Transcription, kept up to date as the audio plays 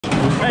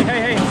Hey,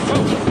 hey, hey. Whoa.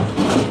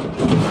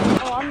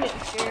 Oh, I'm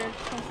getting scared.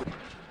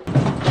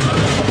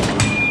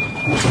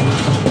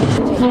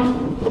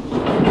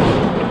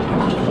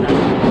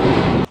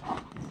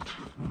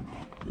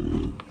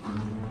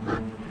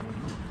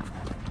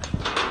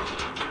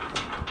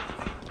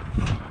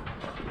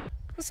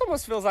 This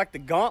almost feels like the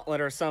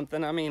Gauntlet or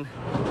something. I mean,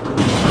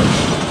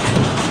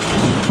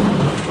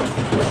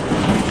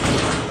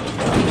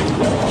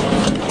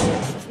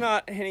 it's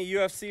not any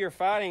UFC or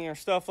fighting or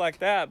stuff like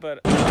that,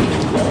 but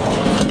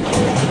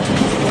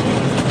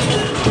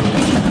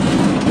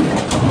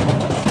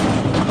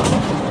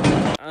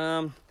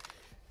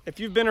if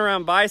you've been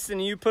around bison,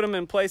 you put them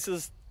in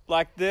places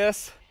like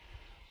this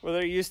where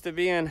they're used to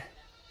being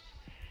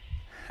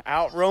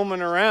out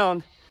roaming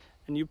around,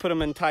 and you put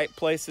them in tight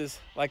places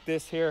like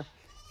this here, it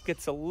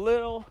gets a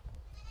little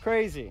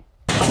crazy.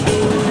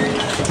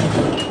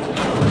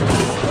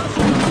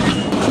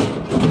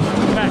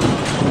 Back.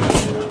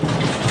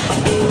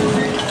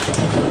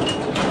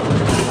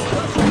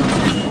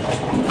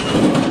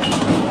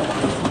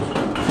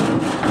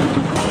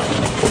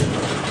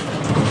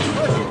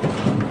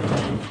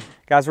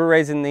 Guys, we're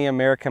raising the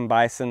American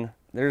bison.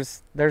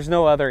 There's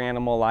no other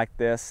animal like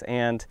this,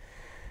 and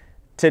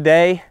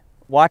today,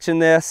 watching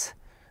this,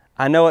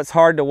 I know it's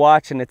hard to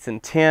watch and it's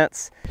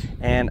intense,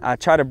 and I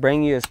try to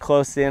bring you as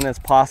close in as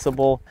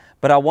possible,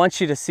 but I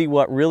want you to see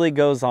what really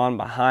goes on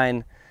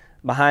behind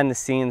the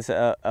scenes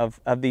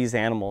of these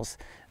animals.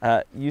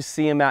 You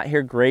see them out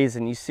here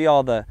grazing, you see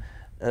all the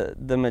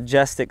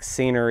majestic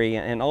scenery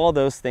and all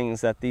those things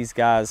that these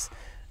guys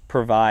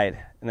provide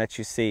and that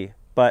you see,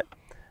 but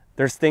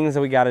there's things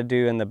that we got to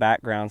do in the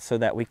background so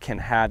that we can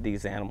have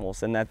these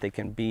animals and that they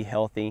can be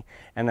healthy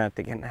and that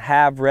they can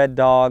have red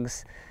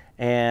dogs.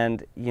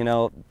 And you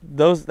know,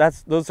 those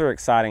are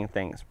exciting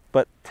things,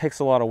 but it takes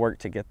a lot of work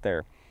to get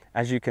there,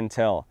 as you can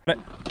tell. Stay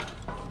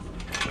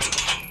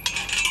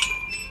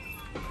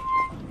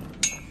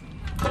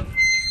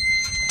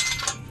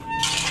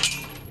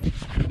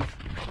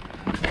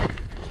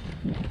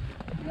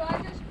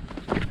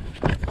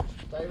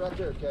right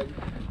there, Katie.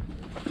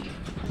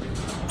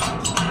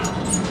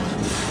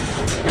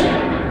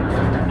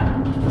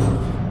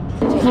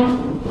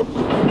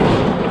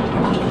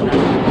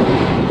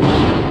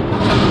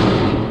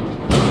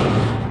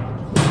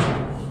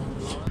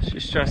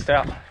 She's stressed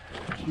out.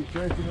 She's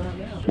stressing right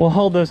now. We'll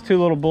hold those two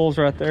little bulls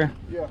right there.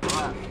 Yeah, all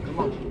right, come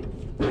on.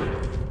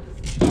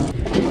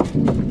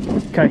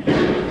 Okay.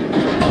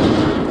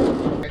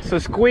 So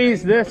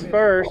squeeze this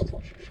first.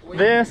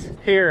 This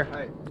here.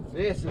 Hey,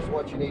 this is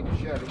what you need to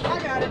shut it.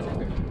 I got it.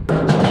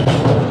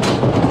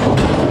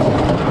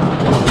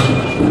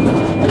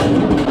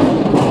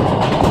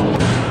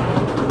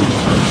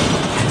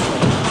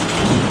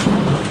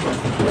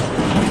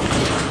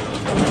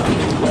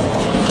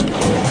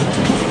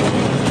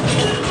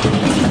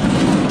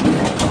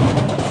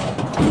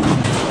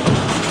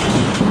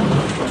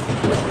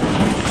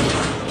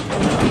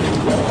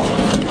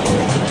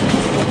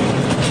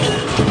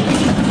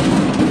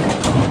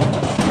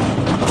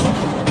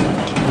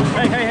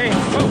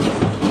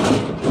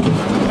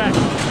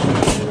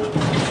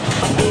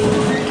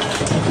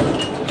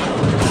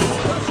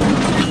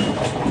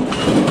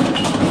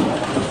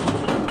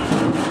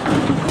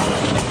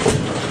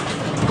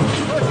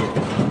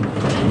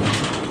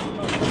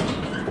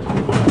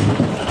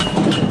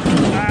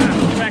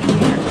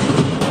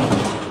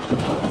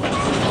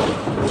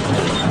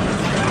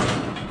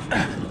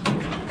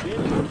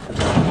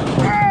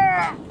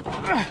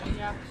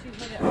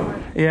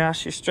 Yeah,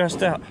 she's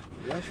stressed out.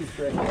 Yeah, she's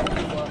stressed out.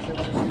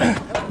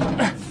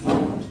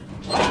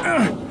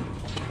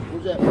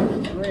 Where's that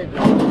thread?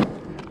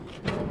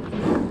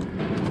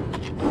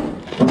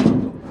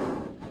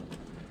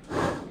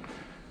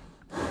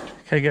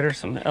 Okay, get her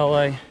some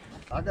LA.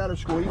 I got a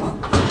squeeze.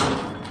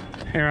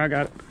 Here, I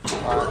got it.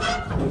 All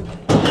right.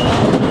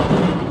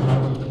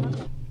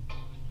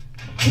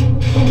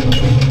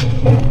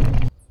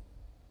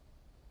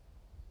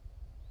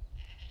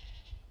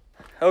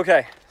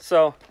 Okay,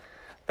 so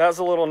that was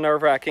a little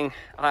nerve-wracking.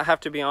 I have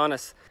to be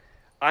honest.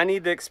 I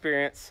need the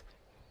experience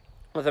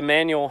with a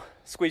manual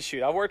squeeze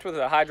chute. I worked with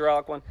a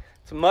hydraulic one.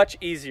 It's much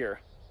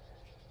easier.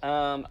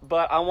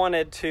 But I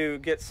wanted to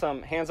get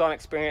some hands-on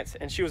experience,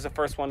 and she was the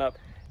first one up.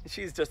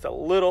 She's just a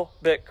little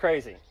bit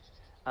crazy.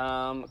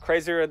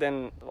 Crazier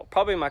than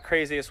probably my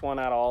craziest one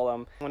out of all of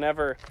them.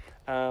 Whenever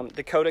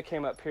Dakota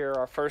came up here,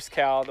 our first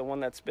cow, the one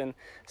that's been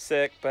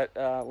sick, but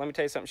let me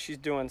tell you something, she's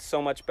doing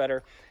so much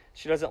better.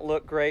 She doesn't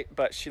look great,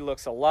 but she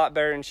looks a lot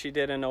better than she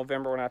did in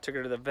November when I took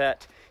her to the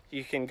vet.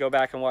 You can go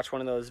back and watch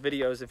one of those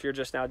videos if you're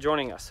just now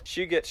joining us.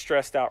 She gets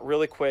stressed out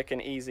really quick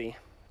and easy.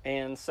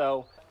 And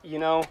so, you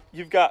know,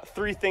 you've got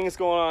three things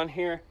going on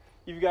here.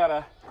 You've got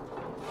to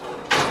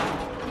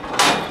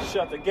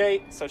shut the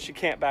gate so she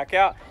can't back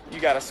out. You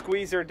got to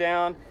squeeze her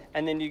down,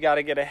 and then you've got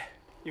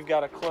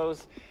to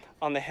close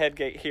on the head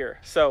gate here.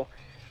 So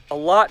a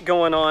lot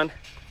going on.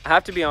 I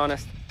have to be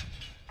honest,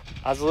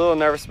 I was a little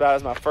nervous about it. It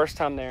was my first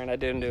time there, and I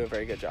didn't do a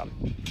very good job.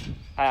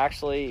 I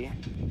actually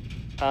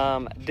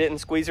didn't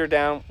squeeze her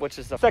down, which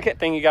is the second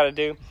thing you got to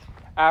do.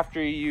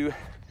 after you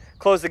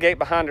close the gate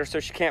behind her so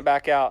she can't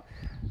back out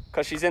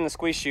because she's in the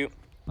squeeze chute.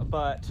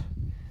 But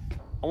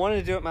I wanted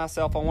to do it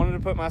myself. I wanted to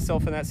put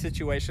myself in that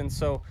situation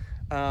so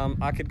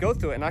I could go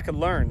through it and I could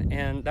learn,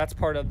 and that's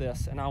part of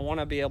this. And I want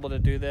to be able to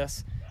do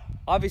this.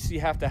 Obviously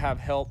you have to have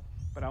help,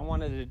 but I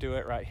wanted to do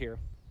it right here.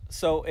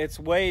 So it's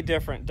way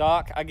different.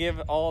 Doc, I give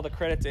all the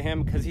credit to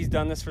him because he's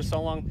done this for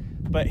so long,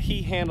 but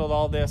he handled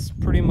all this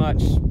pretty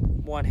much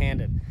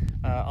one-handed,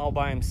 all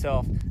by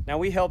himself. Now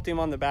we helped him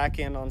on the back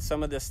end on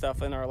some of this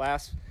stuff in our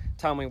last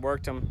time we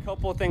worked him. A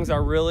couple of things I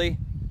really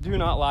do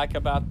not like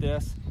about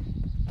this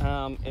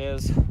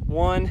is,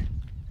 one,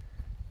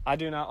 I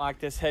do not like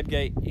this head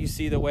gate. You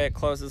see the way it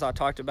closes. I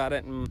talked about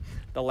it in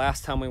the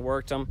last time we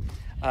worked them.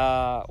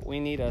 We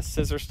need a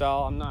scissor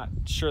style. I'm not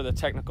sure the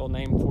technical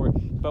name for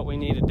it, but we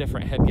need a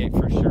different head gate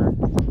for sure.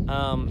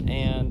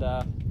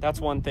 That's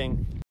one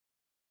thing.